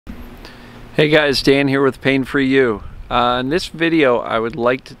Hey guys, Dan here with Pain For You. In this video I would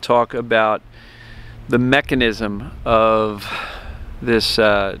like to talk about the mechanism of this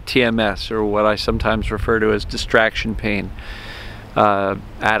TMS, or what I sometimes refer to as distraction pain.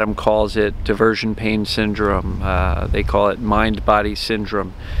 Adam calls it diversion pain syndrome. They call it mind-body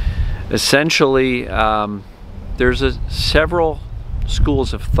syndrome. Essentially, there's several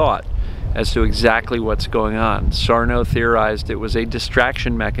schools of thought as to exactly what's going on. Sarno theorized it was a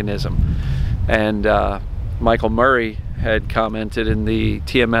distraction mechanism, and Michael Murray had commented in the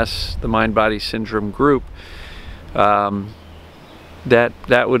TMS, the mind-body syndrome group, that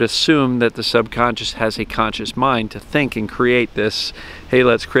would assume that the subconscious has a conscious mind to think and create this, hey,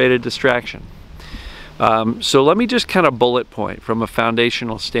 let's create a distraction. So let me just kind of bullet point from a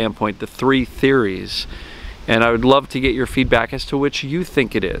foundational standpoint the three theories, and I would love to get your feedback as to which you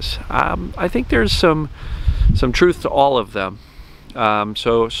think it is. I think there's some truth to all of them.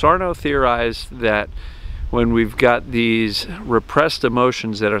 So Sarno theorized that when we've got these repressed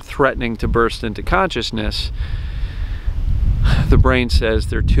emotions that are threatening to burst into consciousness, the brain says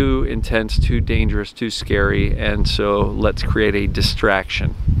they're too intense, too dangerous, too scary, and so let's create a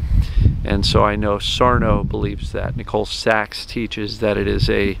distraction. And so I know Sarno believes that. Nicole Sachs teaches that it is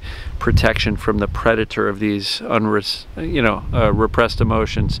a protection from the predator of these repressed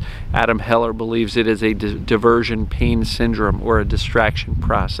emotions. Adam Heller believes it is a diversion pain syndrome, or a distraction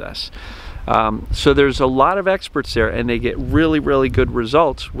process. So there's a lot of experts there, and they get really, really good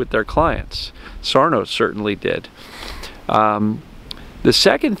results with their clients. Sarno certainly did. The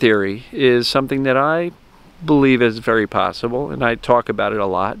second theory is something that I believe is very possible, and I talk about it a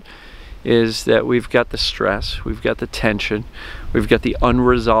lot, is that we've got the stress, we've got the tension, we've got the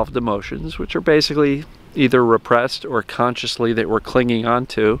unresolved emotions, which are basically either repressed or consciously that we're clinging on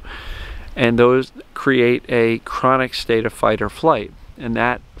to, and those create a chronic state of fight or flight, and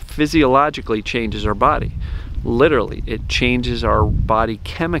that physiologically changes our body. Literally, it changes our body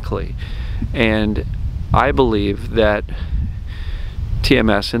chemically, and I believe that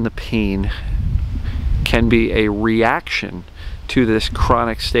TMS and the pain can be a reaction to this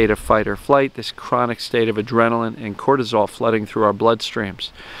chronic state of fight or flight, this chronic state of adrenaline and cortisol flooding through our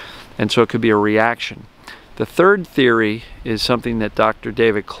bloodstreams. And so it could be a reaction. The third theory is something that Dr.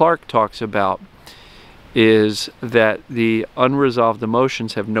 David Clark talks about, is that the unresolved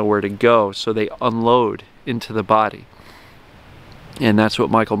emotions have nowhere to go, so they unload into the body. And that's what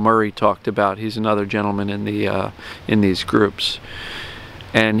Michael Murray talked about. He's another gentleman in these groups.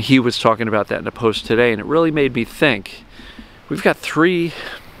 And he was talking about that in a post today, and it really made me think. We've got three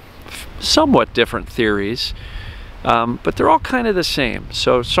somewhat different theories, but they're all kind of the same.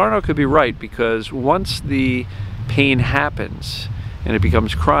 So Sarno could be right, because once the pain happens and it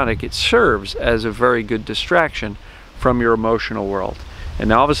becomes chronic, it serves as a very good distraction from your emotional world. And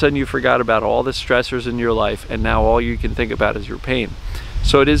now all of a sudden you forgot about all the stressors in your life, and now all you can think about is your pain.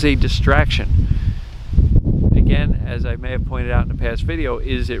 So it is a distraction. Again, as I may have pointed out in a past video,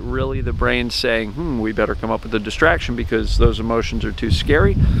 is it really the brain saying, we better come up with a distraction because those emotions are too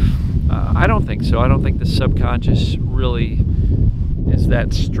scary? I don't think so. I don't think the subconscious really is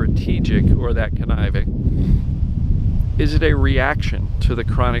that strategic or that conniving. Is it a reaction to the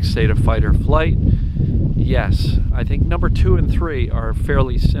chronic state of fight or flight? Yes. I think number 2 and 3 are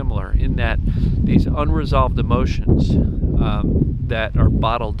fairly similar in that these unresolved emotions that are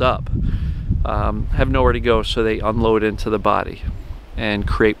bottled up have nowhere to go, so they unload into the body and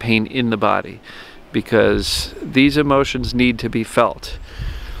create pain in the body, because these emotions need to be felt.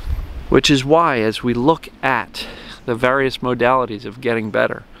 Which is why, as we look at the various modalities of getting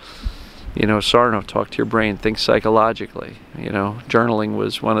better, Sarno, talk to your brain, think psychologically. Journaling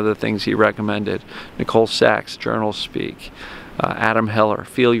was one of the things he recommended. Nicole Sachs, journal speak. Adam Heller,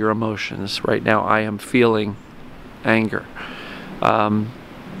 feel your emotions. Right now I am feeling anger.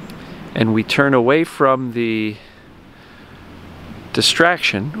 And we turn away from the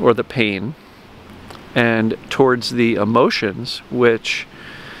distraction or the pain and towards the emotions, which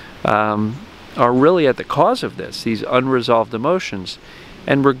are really at the cause of this, these unresolved emotions.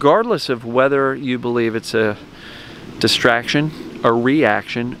 And regardless of whether you believe it's a distraction, a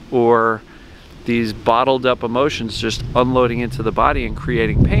reaction, or these bottled up emotions just unloading into the body and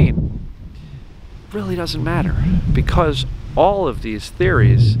creating pain, it really doesn't matter, because all of these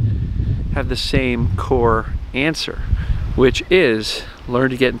theories have the same core answer, which is learn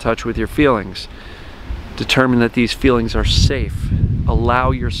to get in touch with your feelings. Determine that these feelings are safe.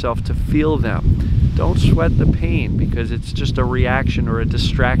 Allow yourself to feel them. Don't sweat the pain because it's just a reaction or a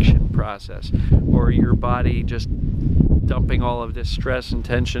distraction process, or your body just dumping all of this stress and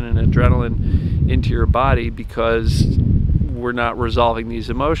tension and adrenaline into your body because we're not resolving these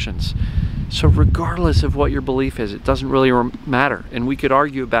emotions. So regardless of what your belief is, it doesn't really matter. And we could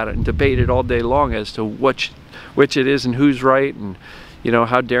argue about it and debate it all day long as to which it is and who's right. And, you know,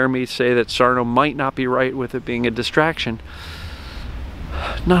 how dare me say that Sarno might not be right with it being a distraction.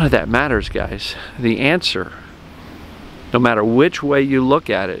 None of that matters, guys. The answer, no matter which way you look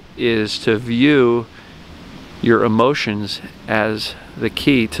at it, is to view your emotions as the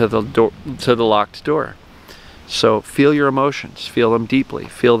key to the door, to the locked door. So feel your emotions, feel them deeply,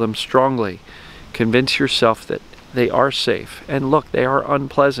 feel them strongly. Convince yourself that they are safe. And look, they are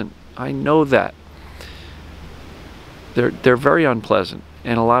unpleasant. I know that. They're very unpleasant.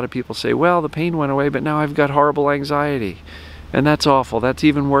 And a lot of people say, well, the pain went away, but now I've got horrible anxiety. And that's awful. That's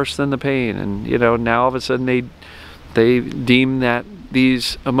even worse than the pain. And, you know, now all of a sudden they deem that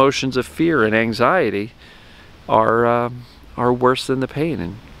these emotions of fear and anxiety are worse than the pain.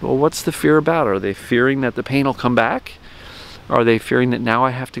 And, well, what's the fear about? Are they fearing that the pain will come back? Are they fearing that now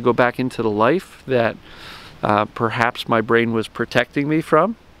I have to go back into the life that perhaps my brain was protecting me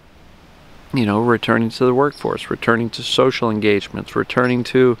from? You know, returning to the workforce, returning to social engagements, returning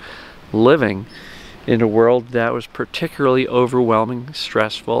to living in a world that was particularly overwhelming,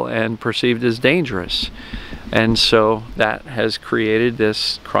 stressful, and perceived as dangerous. And so that has created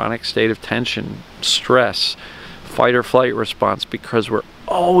this chronic state of tension, stress, fight or flight response, because we're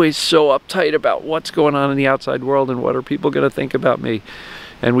always so uptight about what's going on in the outside world and what are people going to think about me.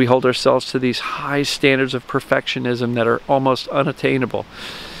 And we hold ourselves to these high standards of perfectionism that are almost unattainable.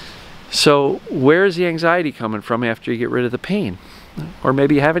 So where's the anxiety coming from after you get rid of the pain? Or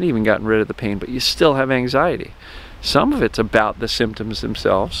maybe you haven't even gotten rid of the pain, but you still have anxiety. Some of it's about the symptoms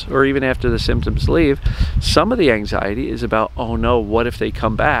themselves, or even after the symptoms leave. Some of the anxiety is about, oh no, what if they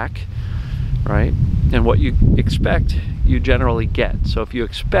come back, right? And what you expect, you generally get. So if you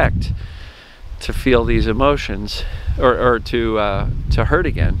expect to feel these emotions, or to hurt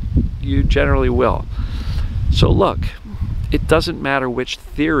again, you generally will. So look, it doesn't matter which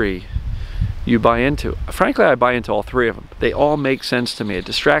theory you buy into. Frankly, I buy into all three of them. They all make sense to me. A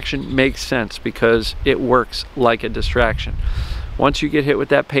distraction makes sense because it works like a distraction. Once you get hit with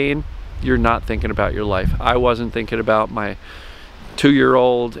that pain, you're not thinking about your life. I wasn't thinking about my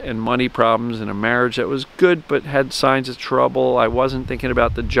 2-year-old and money problems and a marriage that was good but had signs of trouble. I wasn't thinking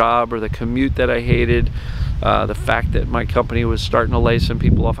about the job or the commute that I hated, the fact that my company was starting to lay some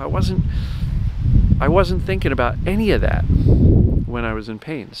people off. I wasn't thinking about any of that when I was in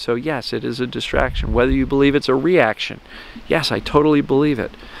pain. So yes, it is a distraction. Whether you believe it's a reaction, yes, I totally believe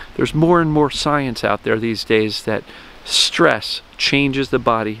it. There's more and more science out there these days that stress changes the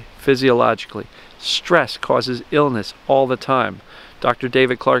body physiologically. Stress causes illness all the time. Dr.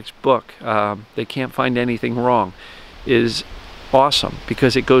 David Clarke's book, They Can't Find Anything Wrong, is awesome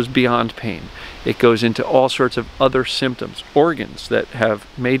because it goes beyond pain. It goes into all sorts of other symptoms, organs that have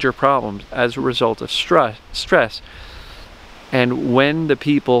major problems as a result of stress. And when the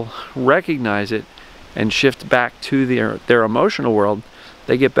people recognize it and shift back to their emotional world,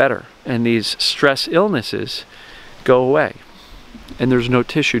 they get better. And these stress illnesses go away. And there's no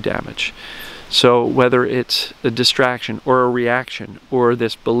tissue damage. So whether it's a distraction or a reaction, or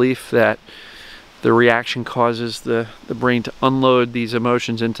this belief that the reaction causes the brain to unload these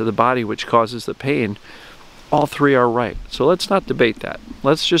emotions into the body, which causes the pain, all three are right. So let's not debate that.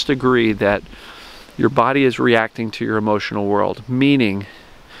 Let's just agree that your body is reacting to your emotional world, meaning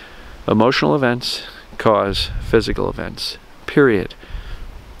emotional events cause physical events, period.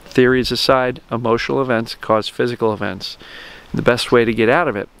 Theories aside, emotional events cause physical events. The best way to get out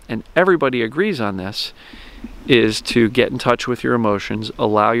of it, and everybody agrees on this, is to get in touch with your emotions,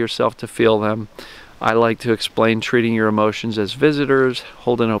 allow yourself to feel them. I like to explain treating your emotions as visitors,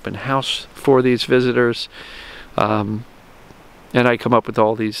 hold an open house for these visitors, and I come up with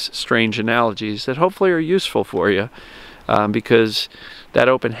all these strange analogies that hopefully are useful for you, because that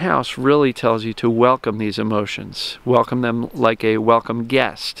open house really tells you to welcome these emotions. Welcome them like a welcome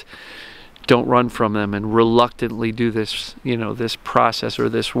guest. Don't run from them and reluctantly do this, you know, this process or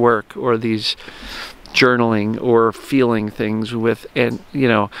this work or these journaling or feeling things with,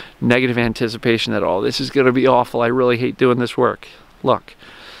 negative anticipation that, oh, this is going to be awful. I really hate doing this work. Look,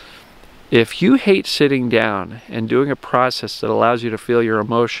 if you hate sitting down and doing a process that allows you to feel your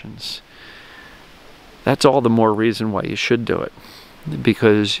emotions, that's all the more reason why you should do it.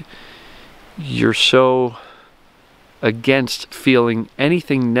 Because you're so against feeling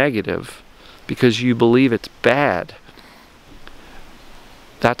anything negative because you believe it's bad.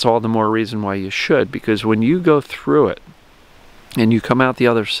 That's all the more reason why you should, because when you go through it and you come out the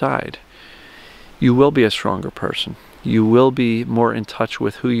other side, you will be a stronger person. You will be more in touch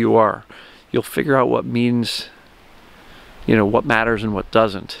with who you are. You'll figure out what means, what matters and what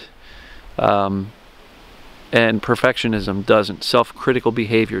doesn't. And perfectionism doesn't. Self-critical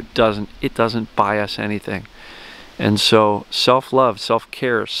behavior doesn't. It doesn't buy us anything. And so self-love,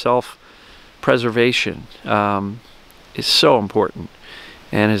 self-care, self-preservation is so important.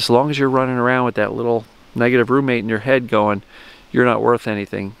 And as long as you're running around with that little negative roommate in your head going, you're not worth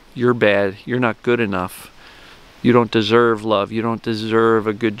anything, you're bad, you're not good enough, you don't deserve love, you don't deserve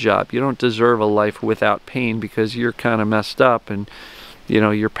a good job, you don't deserve a life without pain because you're kind of messed up, and you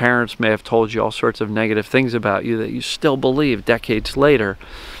know, your parents may have told you all sorts of negative things about you that you still believe decades later.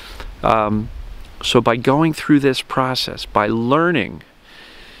 So by going through this process, by learning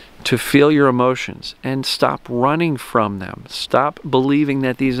to feel your emotions and stop running from them, stop believing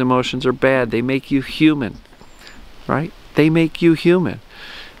that these emotions are bad, they make you human, right? They make you human.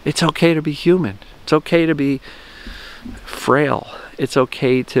 It's okay to be human. It's okay to be frail. It's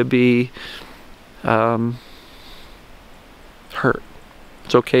okay to be hurt.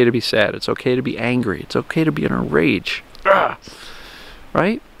 It's okay to be sad. It's okay to be angry. It's okay to be in a rage.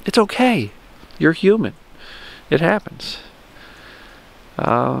 Right? It's okay. You're human. It happens.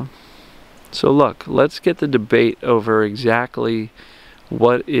 So look, let's get the debate over exactly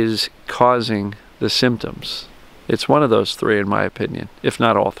what is causing the symptoms. It's one of those three, in my opinion, if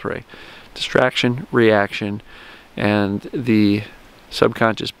not all three. Distraction, reaction, and the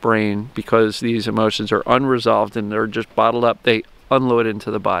subconscious brain, because these emotions are unresolved and they're just bottled up, they unload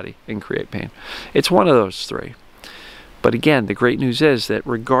into the body and create pain. It's one of those three. But again, the great news is that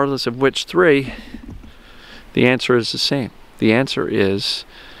regardless of which three, the answer is the same. The answer is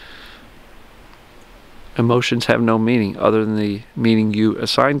emotions have no meaning other than the meaning you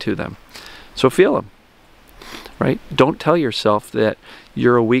assign to them. So feel them, right? Don't tell yourself that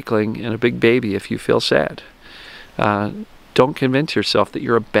you're a weakling and a big baby if you feel sad. Don't convince yourself that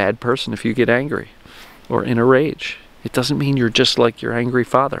you're a bad person if you get angry or in a rage. It doesn't mean you're just like your angry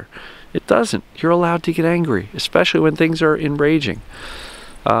father. It doesn't. You're allowed to get angry, especially when things are enraging.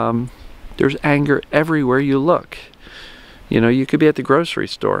 There's anger everywhere you look. You know, you could be at the grocery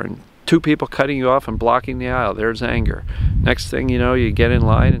store and two people cutting you off and blocking the aisle. There's anger. Next thing you know, you get in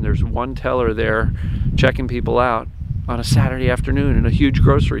line and there's one teller there checking people out on a Saturday afternoon in a huge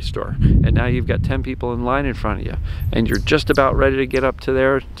grocery store. And now you've got 10 people in line in front of you. And you're just about ready to get up to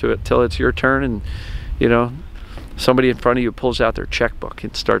there till it's your turn, and, you know, somebody in front of you pulls out their checkbook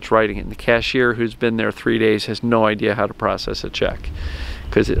and starts writing it. And the cashier who's been there 3 days has no idea how to process a check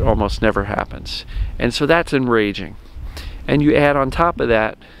because it almost never happens. And so that's enraging. And you add on top of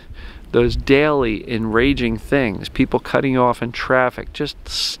that those daily enraging things, people cutting you off in traffic, just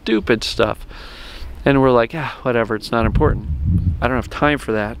stupid stuff. And we're like, whatever, it's not important. I don't have time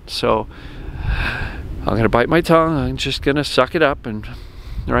for that. So I'm going to bite my tongue. I'm just going to suck it up, and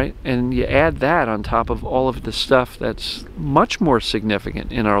right? And you add that on top of all of the stuff that's much more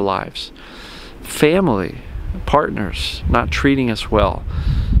significant in our lives. Family, partners not treating us well,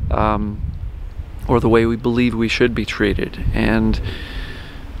 or the way we believe we should be treated. And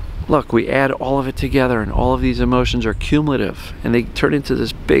look, we add all of it together, and all of these emotions are cumulative, and they turn into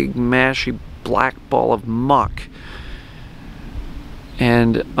this big, mashy, black ball of muck.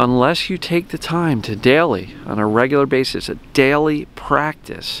 And unless you take the time to daily, on a regular basis, a daily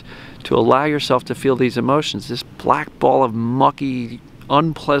practice to allow yourself to feel these emotions, this black ball of mucky,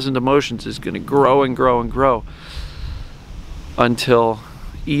 unpleasant emotions is going to grow and grow and grow until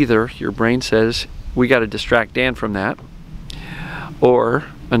either your brain says, we got to distract Dan from that, or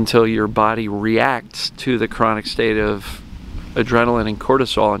until your body reacts to the chronic state of adrenaline and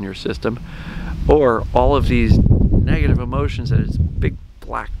cortisol in your system, or all of these negative emotions that is big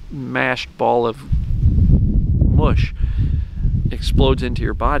black mashed ball of mush explodes into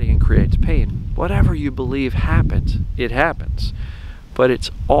your body and creates pain. Whatever you believe happens, it happens. But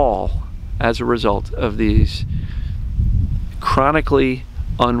it's all as a result of these chronically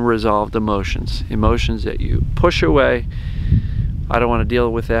unresolved emotions. Emotions that you push away. I don't want to deal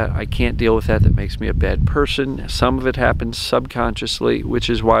with that. I can't deal with that. That makes me a bad person. Some of it happens subconsciously, which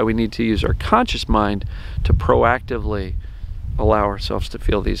is why we need to use our conscious mind to proactively allow ourselves to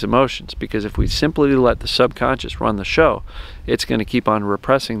feel these emotions. Because if we simply let the subconscious run the show, it's going to keep on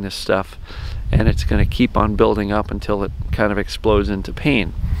repressing this stuff, and it's going to keep on building up until it kind of explodes into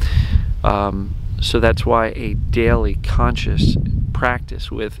pain. So that's why a daily conscious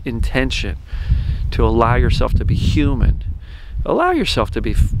practice with intention to allow yourself to be human, allow yourself to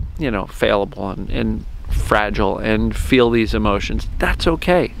be, you know, fallible and fragile and feel these emotions. That's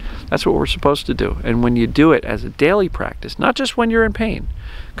okay. That's what we're supposed to do. And when you do it as a daily practice, not just when you're in pain,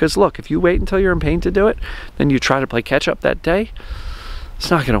 because look, if you wait until you're in pain to do it, then you try to play catch up that day,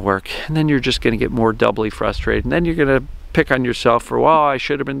 it's not going to work. And then you're just going to get more doubly frustrated. And then you're going to pick on yourself for, well, I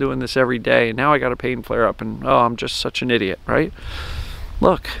should have been doing this every day and now I got a pain flare up and, oh, I'm just such an idiot, right?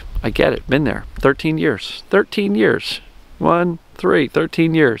 Look, I get it, been there, 13 years, 13 years,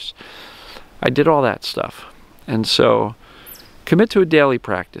 13 years. I did all that stuff. And so commit to a daily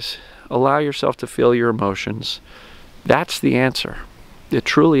practice. Allow yourself to feel your emotions. That's the answer. It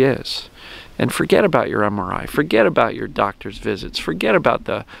truly is. And forget about your MRI. Forget about your doctor's visits. Forget about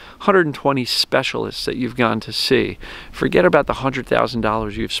the 120 specialists that you've gone to see. Forget about the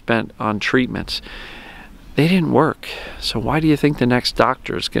 $100,000 you've spent on treatments. They didn't work. So why do you think the next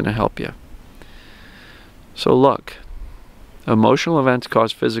doctor is going to help you? So look, emotional events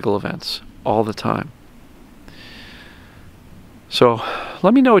cause physical events all the time. So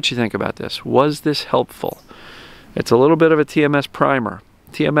let me know what you think about this. Was this helpful? It's a little bit of a TMS primer.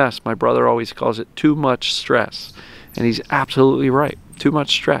 TMS, my brother always calls it too much stress. And he's absolutely right. Too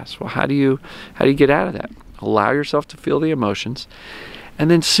much stress. Well, how do you get out of that? Allow yourself to feel the emotions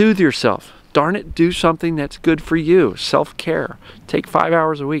and then soothe yourself. Darn it, do something that's good for you. Self-care. Take 5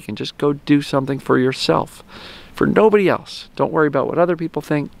 hours a week and just go do something for yourself. For nobody else. Don't worry about what other people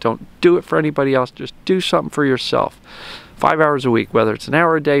think. Don't do it for anybody else. Just do something for yourself. 5 hours a week, whether it's an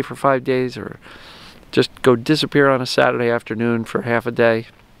hour a day for 5 days or just go disappear on a Saturday afternoon for half a day.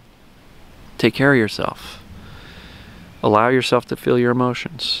 Take care of yourself. Allow yourself to feel your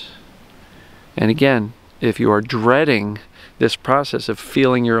emotions. And again, if you are dreading this process of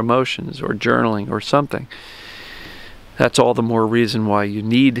feeling your emotions or journaling or something, that's all the more reason why you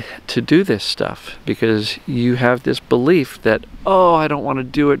need to do this stuff, because you have this belief that, oh, I don't want to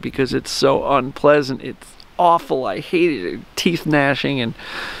do it because it's so unpleasant, it's awful, I hate it, teeth gnashing. And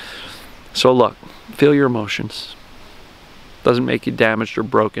so look, feel your emotions. Doesn't make you damaged or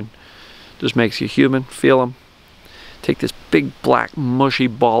broken, just makes you human. Feel them. Take this big black mushy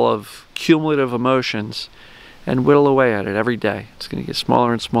ball of cumulative emotions and whittle away at it every day. It's going to get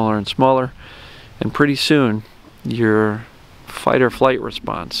smaller and smaller and smaller, and pretty soon your fight or flight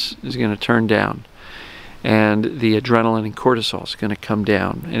response is going to turn down and the adrenaline and cortisol is going to come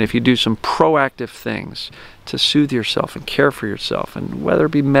down. And if you do some proactive things to soothe yourself and care for yourself, and whether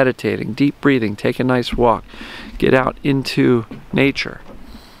it be meditating, deep breathing, take a nice walk, get out into nature,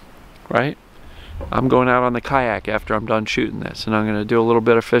 right? I'm going out on the kayak after I'm done shooting this, and I'm going to do a little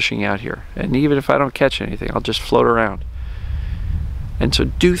bit of fishing out here. And even if I don't catch anything, I'll just float around. And so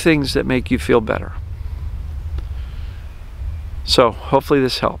do things that make you feel better. So hopefully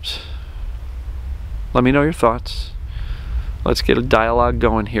this helps. Let me know your thoughts. Let's get a dialogue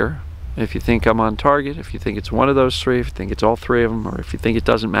going here. If you think I'm on target, if you think it's one of those three, if you think it's all three of them, or if you think it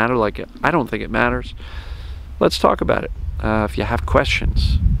doesn't matter, like I don't think it matters, let's talk about it. If you have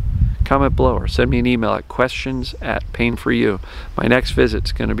questions, comment below or send me an email at questions@pain4u. My next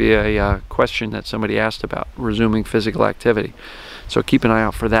visit's going to be a question that somebody asked about resuming physical activity. So keep an eye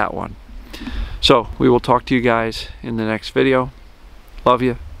out for that one. So we will talk to you guys in the next video. Love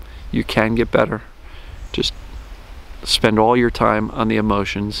you. You can get better. Just spend all your time on the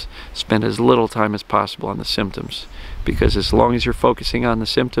emotions. Spend as little time as possible on the symptoms. Because as long as you're focusing on the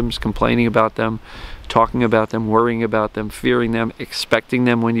symptoms, complaining about them, talking about them, worrying about them, fearing them, expecting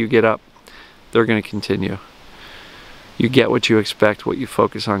them when you get up, they're going to continue. You get what you expect, what you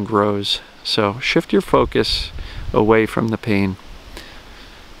focus on grows. So shift your focus away from the pain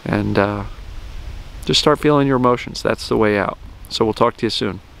and just start feeling your emotions. That's the way out. So we'll talk to you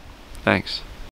soon. Thanks.